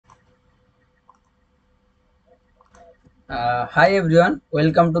Hi everyone,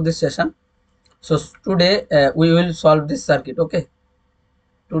 welcome to this session. So today we will solve this circuit. Okay,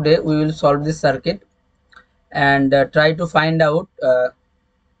 today we will solve this circuit and try to find out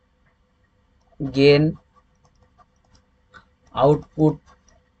gain, output,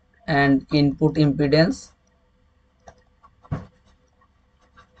 and input impedance,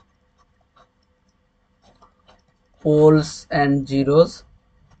 poles and zeros,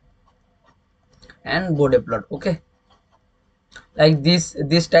 and Bode plot. Okay, like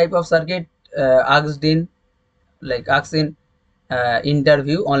this type of circuit asked in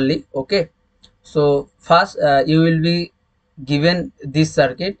interview only. Okay, so first you will be given this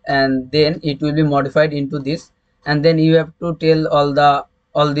circuit and then it will be modified into this, and then you have to tell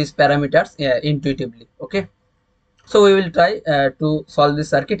all these parameters intuitively. Okay, so we will try to solve this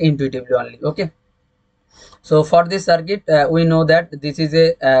circuit intuitively only. Okay, so for this circuit we know that this is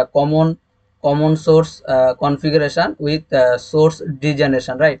a common source configuration with source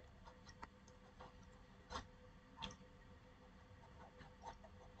degeneration, right?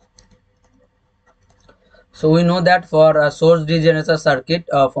 So we know that for a source degeneration circuit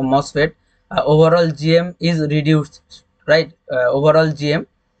for Mosfet, overall GM is reduced, right? Overall GM,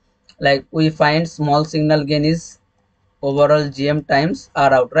 like we find small signal gain is overall GM times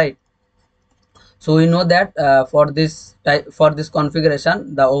R out, right? So we know that for this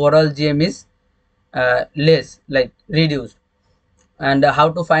configuration, the overall GM is less, like reduced. And how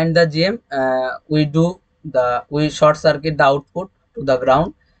to find the GM? We short circuit the output to the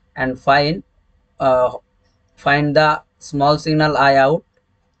ground and uh, find the small signal I out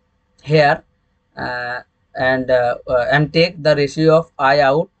here, uh, and take the ratio of I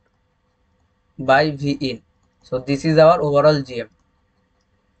out by V in. So this is our overall GM.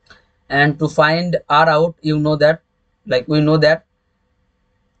 And to find R out, you know that, like we know that,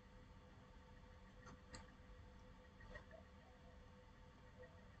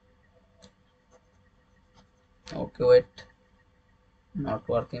 okay, wait, not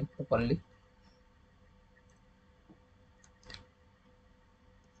working properly.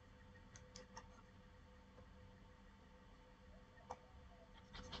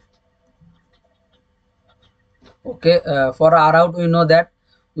 Okay, for R out, we know that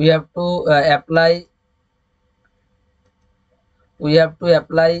we have to apply, we have to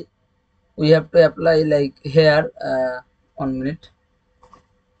apply, we have to apply like here, 1 minute.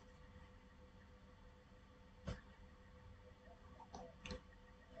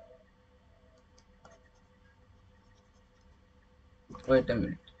 Wait a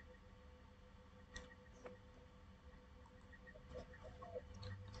minute.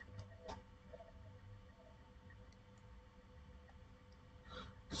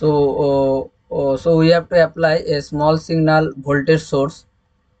 So we have to apply a small signal voltage source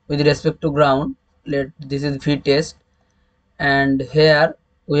with respect to ground. Let this is V test, and here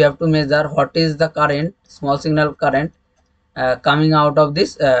we have to measure what is the current, small signal current coming out of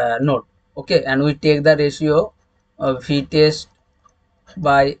this node. Okay, and we take the ratio of V test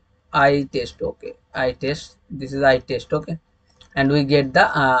by I test. Okay, I test, this is I test. Okay, and we get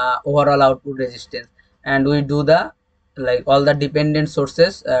the overall output resistance, and we do the, like, all the dependent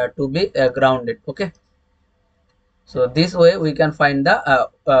sources to be grounded. Okay, so this way we can find the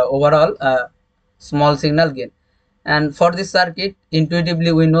overall small signal gain. And for this circuit,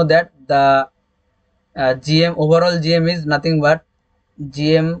 intuitively we know that the GM, overall GM is nothing but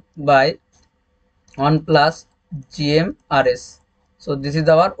GM by 1 plus GM RS. So this is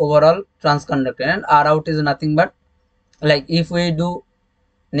our overall transconductor, and R out is nothing but, like, if we do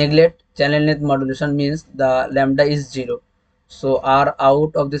neglect channel length modulation, means the lambda is 0, so R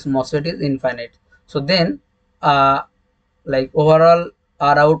out of this MOSFET is infinite. So then like overall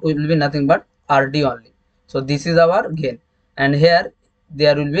R out will be nothing but RD only. So this is our gain, and here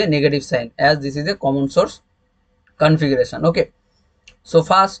there will be a negative sign as this is a common source configuration. Okay, so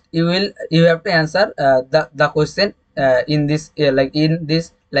first you have to answer the question in this like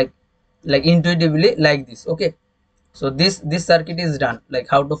intuitively like this. Okay, so this circuit is done, like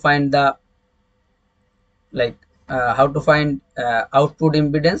how to find the, like how to find output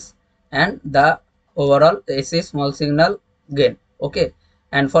impedance and the overall AC small signal gain. Okay,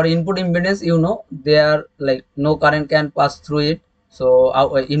 and for input impedance, you know, there, like, no current can pass through it, so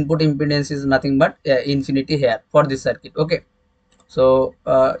our input impedance is nothing but infinity here for this circuit. Okay, so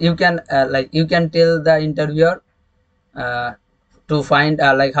you can tell the interviewer uh, to find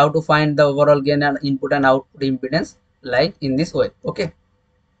like how to find the overall gain and input and output impedance, like in this way. Okay,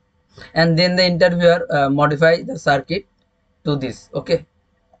 and then the interviewer modify the circuit to this. Okay,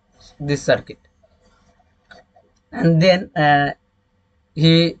 this circuit, and then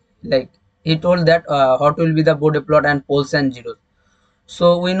he, like, he told that what will be the Bode plot and poles and zeros.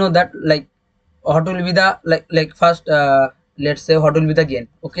 So we know that like what will be the like first let's say what will be the gain.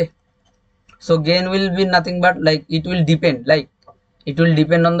 Okay, so gain will be nothing but like it will depend, like it will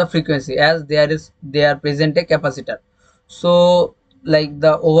depend on the frequency, as there present a capacitor. So like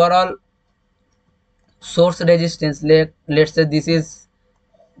the overall source resistance, let's say this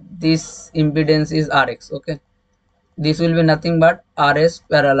impedance is Rx. Okay, this will be nothing but Rs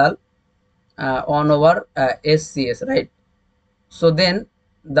parallel 1 over SCS, right? So then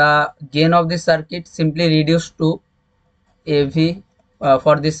the gain of this circuit simply reduced to AV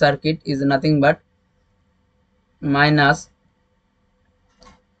for this circuit is nothing but minus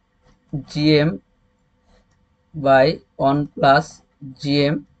GM by 1 plus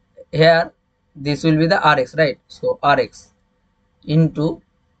GM. Here this will be the Rx, right? So Rx into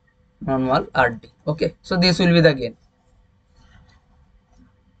normal RD. Okay, so this will be the gain.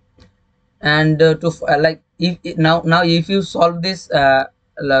 And like if now if you solve this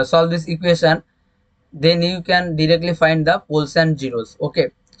equation, then you can directly find the poles and zeros.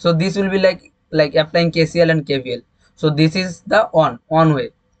 Okay, so this will be like applying KCL and KVL. So this is the on way,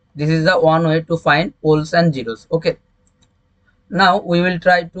 this is the one way to find poles and zeros. Okay, now we will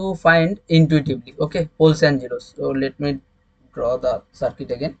try to find intuitively, okay, poles and zeros. So let me draw the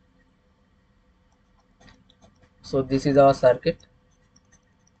circuit again. So this is our circuit.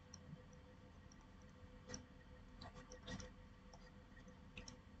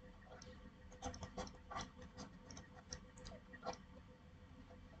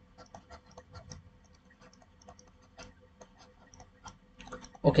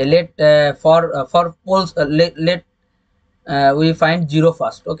 Okay, let for poles let we find zero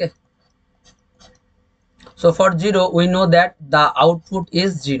first. Okay, so for zero we know that the output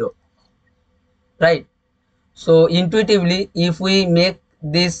is zero, right? So intuitively if we make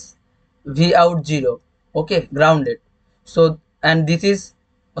this V out 0, okay, grounded, so and this is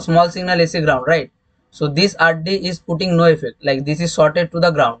a small signal AC ground, right? So this RD is putting no effect, like this is shorted to the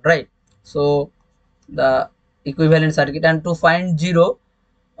ground, right? So the equivalent circuit, and to find 0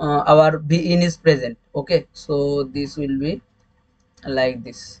 our V in is present. Okay, so this will be like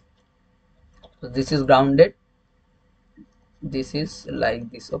this. So this is grounded, this is like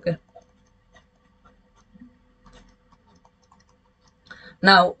this. Okay,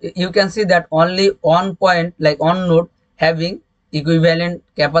 now you can see that only one point, like one node having equivalent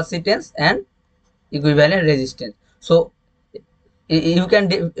capacitance and equivalent resistance. So you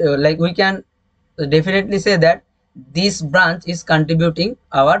can like we can definitely say that this branch is contributing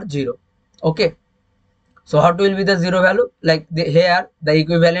our 0. Okay, so what will be the 0 value? Like here the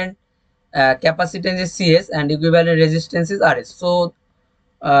equivalent capacitance is Cs and equivalent resistance is Rs. So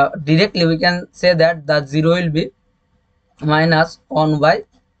directly we can say that the 0 will be minus 1 by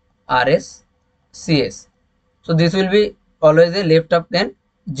Rs Cs. So this will be always a left up then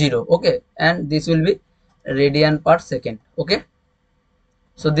 0. Okay, and this will be radian per second. Okay,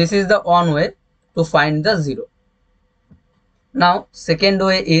 so this is the one way to find the 0. Now second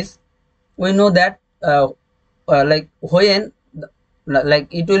way is, we know that like when like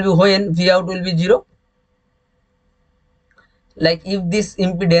it will be when V out will be 0, like if this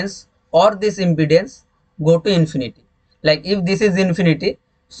impedance or this impedance go to infinity, like if this is infinity,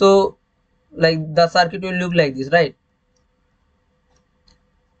 so like the circuit will look like this, right?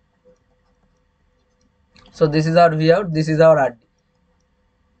 So this is our V out, this is our RD.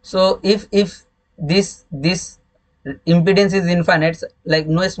 So if this impedance is infinite, like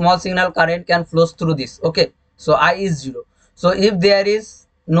no small signal current can flows through this. Okay, so I is 0. So if there is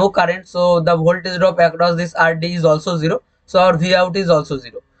no current, so the voltage drop across this RD is also 0, so our V out is also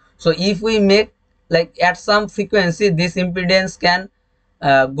 0. So if we make like at some frequency this impedance can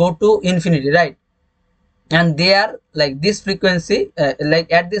go to infinity, right? And there like this frequency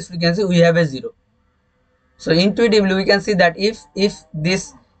like at this frequency we have a 0. So intuitively we can see that if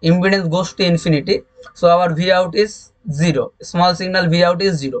this impedance goes to infinity, so our V out is 0, small signal V out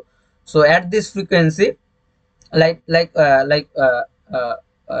is 0. So at this frequency, uh,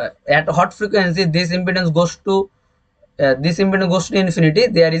 at hot frequency this impedance goes to infinity,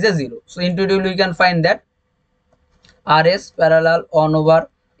 there is a 0. So intuitively we can find that Rs parallel 1 over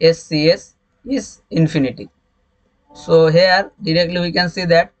SCS is infinity. So here directly we can see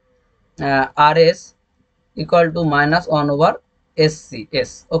that Rs equal to minus 1 over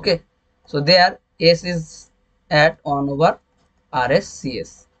SCS. Okay, so there S is at 1 over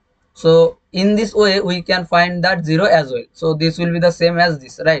RSCS. So in this way we can find that 0 as well. So this will be the same as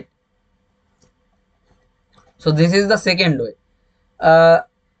this, right? So this is the second way. uh,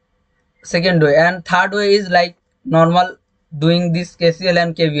 Second way, and third way is like normal doing this KCL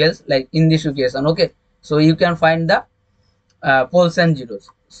and KVLs like in this equation. Okay, so you can find the poles and zeros.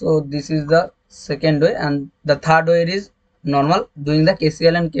 So this is the second way, and the third way is normal doing the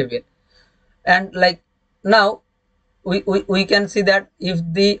KCL and KVL. And like now we can see that if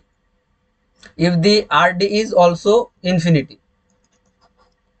the RD is also infinity,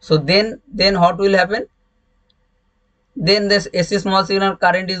 so then what will happen? Then this AC small signal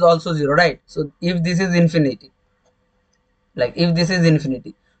current is also zero, right? So if this is infinity, like if this is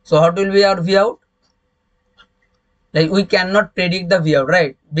infinity, so what will be our V out? Like we cannot predict the V out,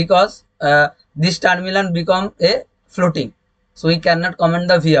 right? Because this terminal become a floating, so we cannot comment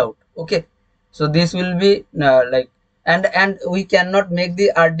the V out. Okay, so this will be like, and we cannot make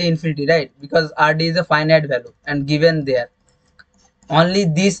the RD infinity, right? Because RD is a finite value and given there, only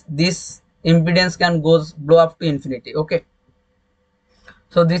this impedance can goes blow up to infinity. Okay,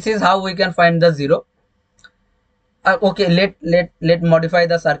 so this is how we can find the zero. Okay, let modify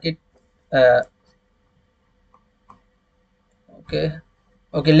the circuit. uh, okay,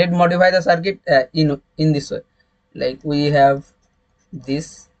 okay, let modify the circuit in this way. Like we have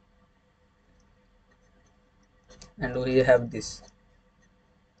this and we have this.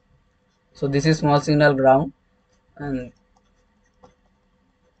 So this is small signal ground, and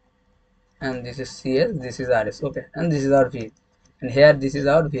this is CS, this is RS. Okay, and this is our V, and here this is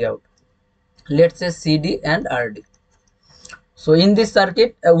our V out. Let's say CD and RD. So in this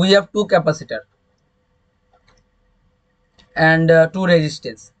circuit we have two capacitor and two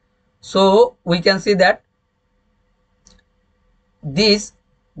resistance. So we can see that this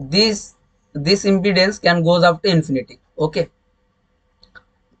this this impedance can goes up to infinity. Okay,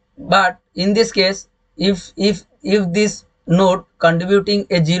 but in this case, if this node contributing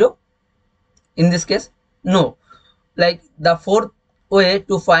a zero, in this case no. Like the fourth way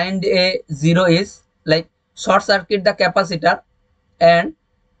to find a zero is like short circuit the capacitor and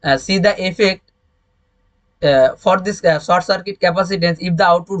see the effect for this short circuit capacitance if the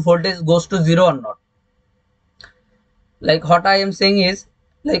output voltage goes to zero or not. Like what I am saying is,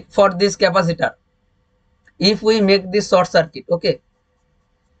 like for this capacitor, if we make this short circuit, okay,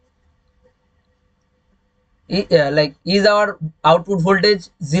 like is our output voltage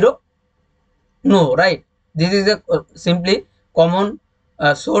zero? No, right? This is a simply common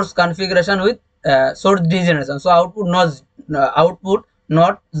source configuration with source degeneration. So output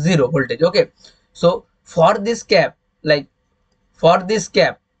not zero voltage. Okay. So for this cap, like for this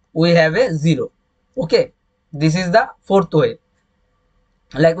cap, we have a zero. Okay. This is the fourth way.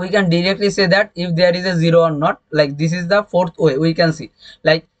 Like we can directly say that if there is a zero or not. Like this is the fourth way we can see.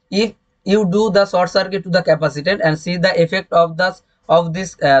 Like if you do the short circuit to the capacitance and see the effect of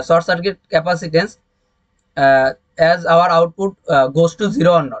this short circuit capacitance as our output goes to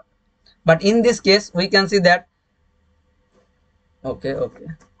zero or not. But in this case we can see that, okay, okay,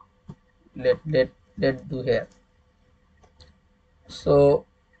 let do here. So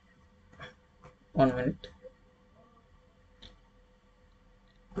 1 minute.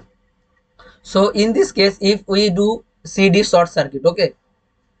 So in this case if we do CD short circuit, okay,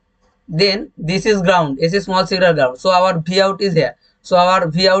 then this is ground, AC small signal ground, so our V out is here. So our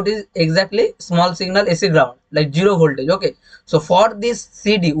V out is exactly small signal AC ground, like zero voltage. Okay, so for this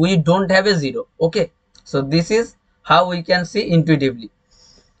CD we don't have a zero. Okay, so this is how we can see intuitively.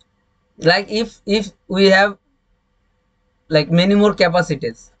 Like if we have like many more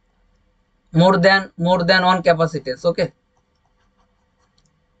capacitors, more than one capacitance. Okay,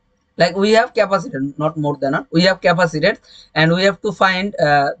 like we have capacitor, not more than one, we have capacitors, and we have to find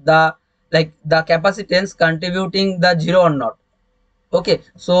the like the capacitance contributing the zero or not. Okay,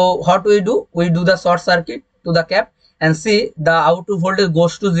 so what we do? We do the short circuit to the cap and see the output voltage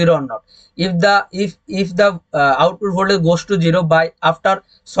goes to zero or not. If the output voltage goes to zero by after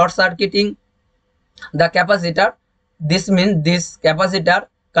short circuiting the capacitor, this means this capacitor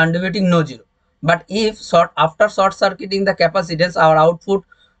contributing no zero. But if after short circuiting the capacitance our output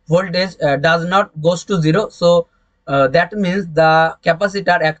voltage does not goes to zero, so that means the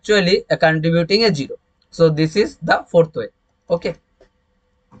capacitor actually contributing a zero. So this is the fourth way. Okay.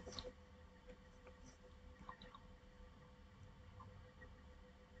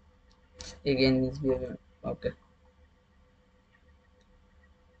 Again is okay.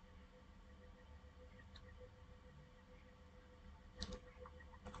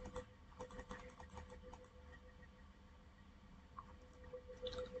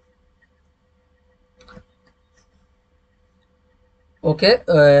 Okay,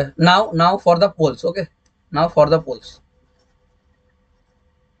 now for the poles. Okay, now for the poles.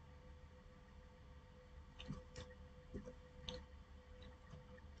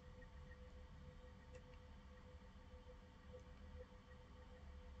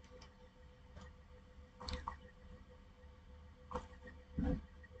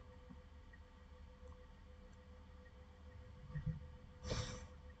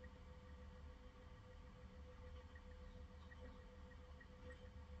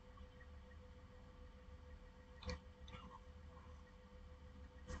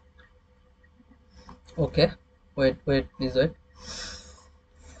 Okay, wait, please wait.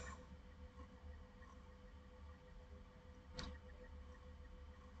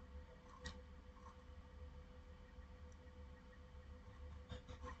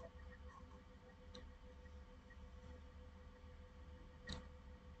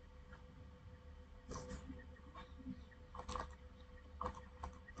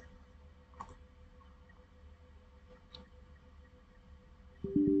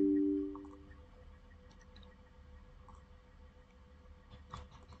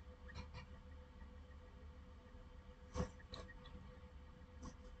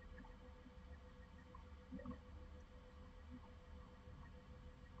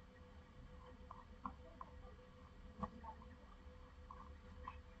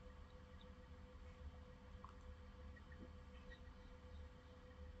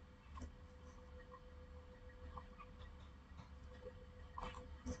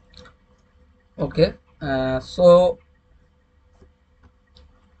 Okay, so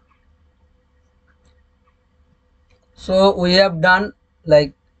we have done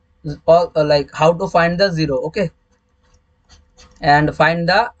like all like how to find the zero. Okay, and find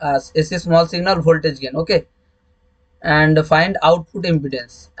the AC small signal voltage gain. Okay, and find output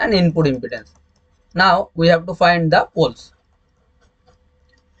impedance and input impedance. Now we have to find the poles.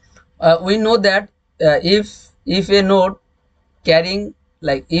 We know that if a node carrying,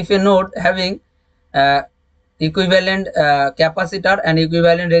 like if a node having uh, equivalent capacitor and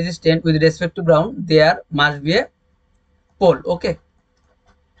equivalent resistance with respect to ground, there must be a pole. Okay,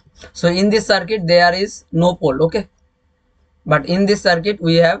 so in this circuit there is no pole. Okay, but in this circuit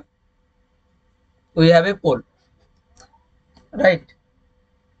we have a pole, right?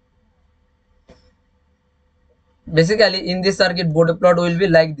 Basically in this circuit Bode plot will be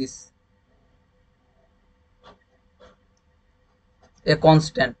like this, a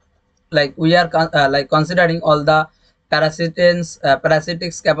constant, like we are like considering all the parasitics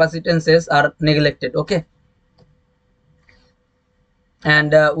capacitances are neglected. Okay,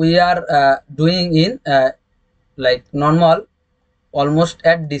 and we are doing in like normal, almost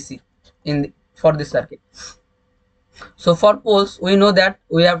at DC for this circuit. So for poles we know that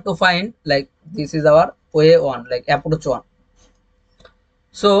we have to find, like this is our way on, like approach one.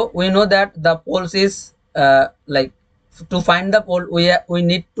 So we know that the poles is like, to find the pole we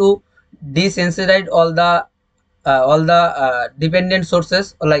need to desensitize all the dependent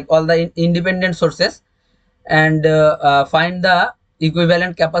sources, or like all the independent sources, and find the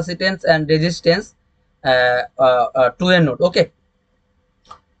equivalent capacitance and resistance to a node. Okay,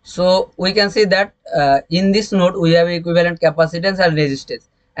 so we can see that in this node we have equivalent capacitance and resistance,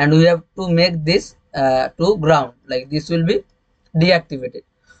 and we have to make this to ground, like this will be deactivated.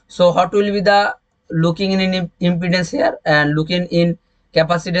 So what will be the looking in impedance here and looking in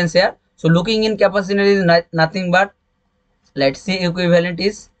capacitance here? So looking in capacitance is nothing but, let's see, equivalent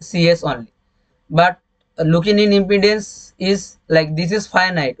is CS only, but looking in impedance is like this is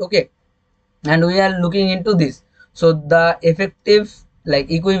finite. Okay, and we are looking into this, so the effective, like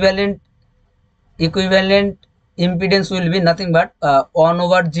equivalent impedance will be nothing but 1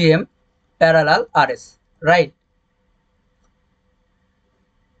 over gm parallel rs, right?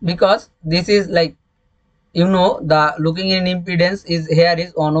 Because this is like, the looking in impedance is here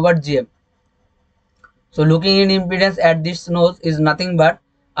is 1 over gm. So looking in impedance at this node is nothing but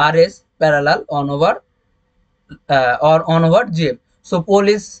rs parallel 1 over or 1 over gm. So pole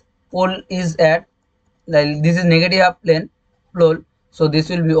is at, like this is negative half plane pole, so this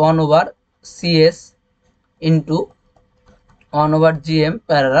will be 1 over cs into 1 over gm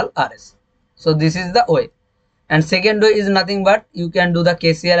parallel rs. So this is the way. And second way is nothing but you can do the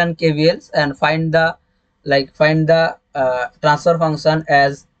kcl and kvls and find the, transfer function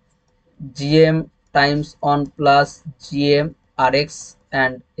as gm times 1 plus gm rx,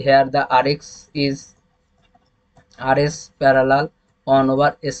 and here the rx is rs parallel 1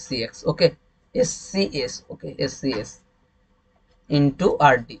 over scx. Okay, scs. Okay, scs into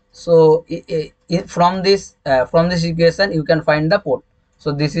rd. So from this equation you can find the pole.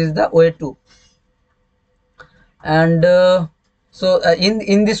 So this is the way 2. And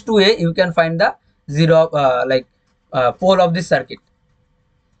in this 2a you can find the zero, pole of this circuit.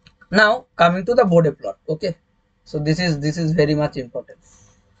 Now coming to the Bode plot. Okay, so this is very much important.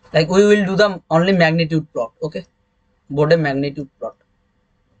 Like we will do the only magnitude plot. Okay, Bode magnitude plot.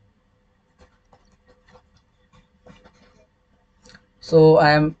 So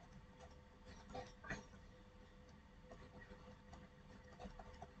I am,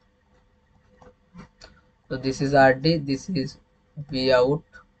 so this is rd, this is v out,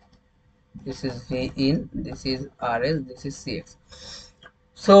 this is v in, this is rs, this is cx.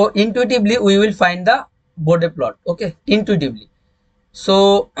 So intuitively we will find the Bode plot, okay, intuitively.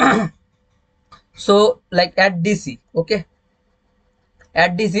 So so like at DC, okay,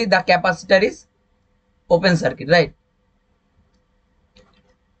 at DC the capacitor is open circuit, right?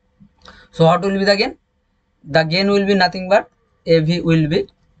 So what will be the gain? The gain will be nothing but AV will be,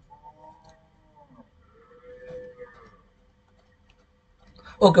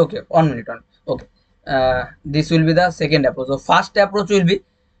 okay, 1 minute on, okay. This will be the second approach. So first approach will be,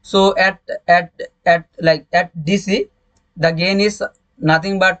 so at like at DC the gain is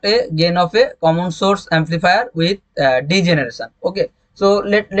nothing but a gain of a common source amplifier with degeneration, okay. So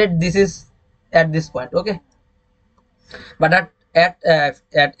let this is at this point, okay. But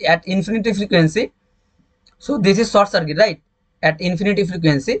at infinity frequency, so this is short circuit, right? At infinity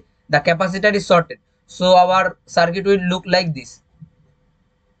frequency the capacitor is shorted, so our circuit will look like this,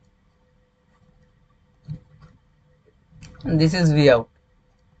 and this is V out,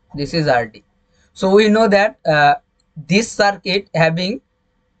 this is RD. So we know that this circuit having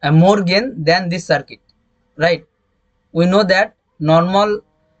more gain than this circuit, right? We know that normal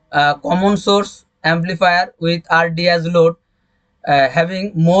common source amplifier with RD as load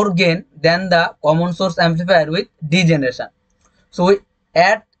having more gain than the common source amplifier with degeneration. So we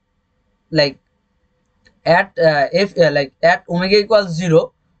at like if like at omega equals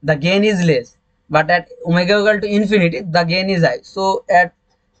 0 the gain is less, but at omega equal to infinity the gain is high. So at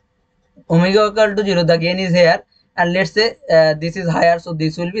omega equal to 0 the gain is here, and let's say this is higher, so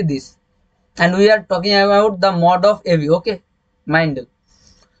this will be this, and we are talking about the mod of AV, okay, mind you.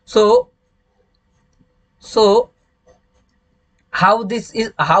 So how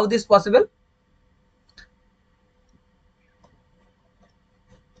this possible?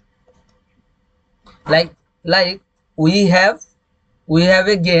 Like we have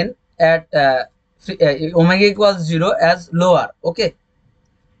a gain at omega equals 0 as lower, okay,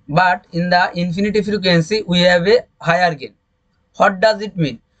 but in the infinity frequency we have a higher gain. What does it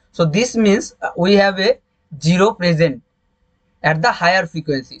mean? So this means we have a 0 present at the higher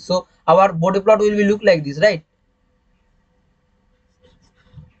frequency. So our Bode plot will be look like this, right?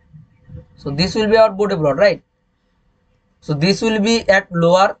 So this will be our Bode plot, right? So this will be at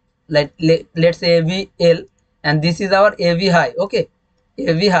lower, like let's say AVL, and this is our AV high, okay,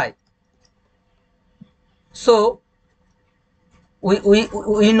 AV high. So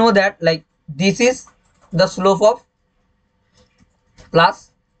we know that like this is the slope of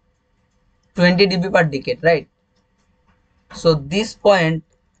plus 20 dB per decade, right? So this point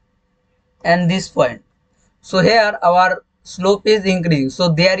and this point, so here our slope is increasing, so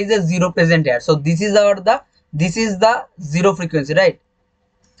there is a 0 present here. So this is the 0 frequency, right?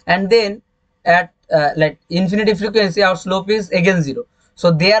 And then at like infinity frequency our slope is again 0, so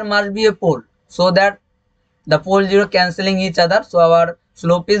there must be a pole, so that the pole 0 cancelling each other, so our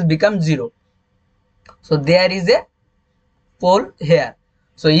slope is become 0. So there is a pole here.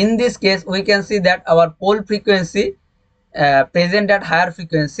 So in this case we can see that our pole frequency present at higher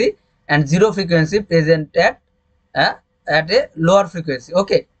frequency and 0 frequency present at a lower frequency,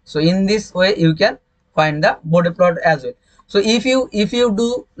 okay. So in this way you can find the Bode plot as well. So if you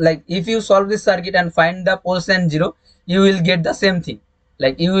do like if you solve this circuit and find the poles and 0, you will get the same thing,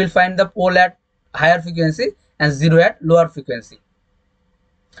 like you will find the pole at higher frequency and 0 at lower frequency.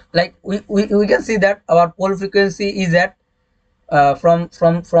 Like we can see that our pole frequency is at from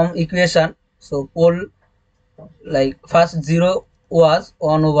equation. So pole, like first 0 was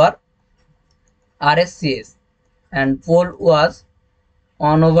 1 over RSCS and pole was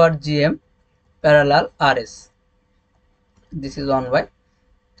 1 over GM parallel RS. This is 1y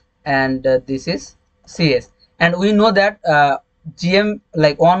and this is CS, and we know that GM,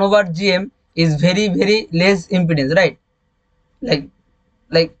 like 1 over GM is very less impedance, right? Like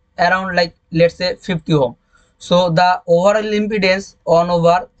around, like let's say 50 ohm. So the overall impedance 1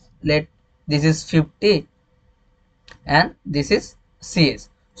 over, let this is 50 and this is CS.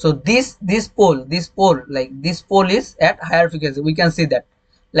 So this pole like this pole is at higher frequency. We can see that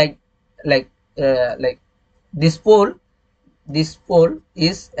like like this pole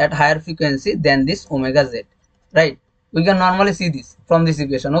is at higher frequency than this omega z, right? We can normally see this from this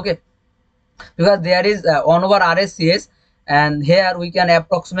equation, okay, because there is 1 over RSCS, and here we can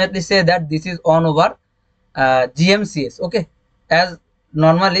approximately say that this is 1 over GMCS, okay, as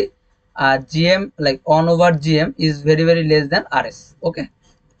normally GM, like 1 over GM is very less than RS, okay.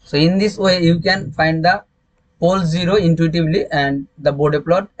 So in this way you can find the pole 0 intuitively and the Bode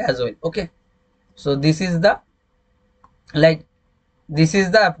plot as well, okay. So this is the like this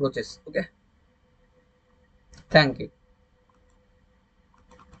is the approaches, okay. Thank you.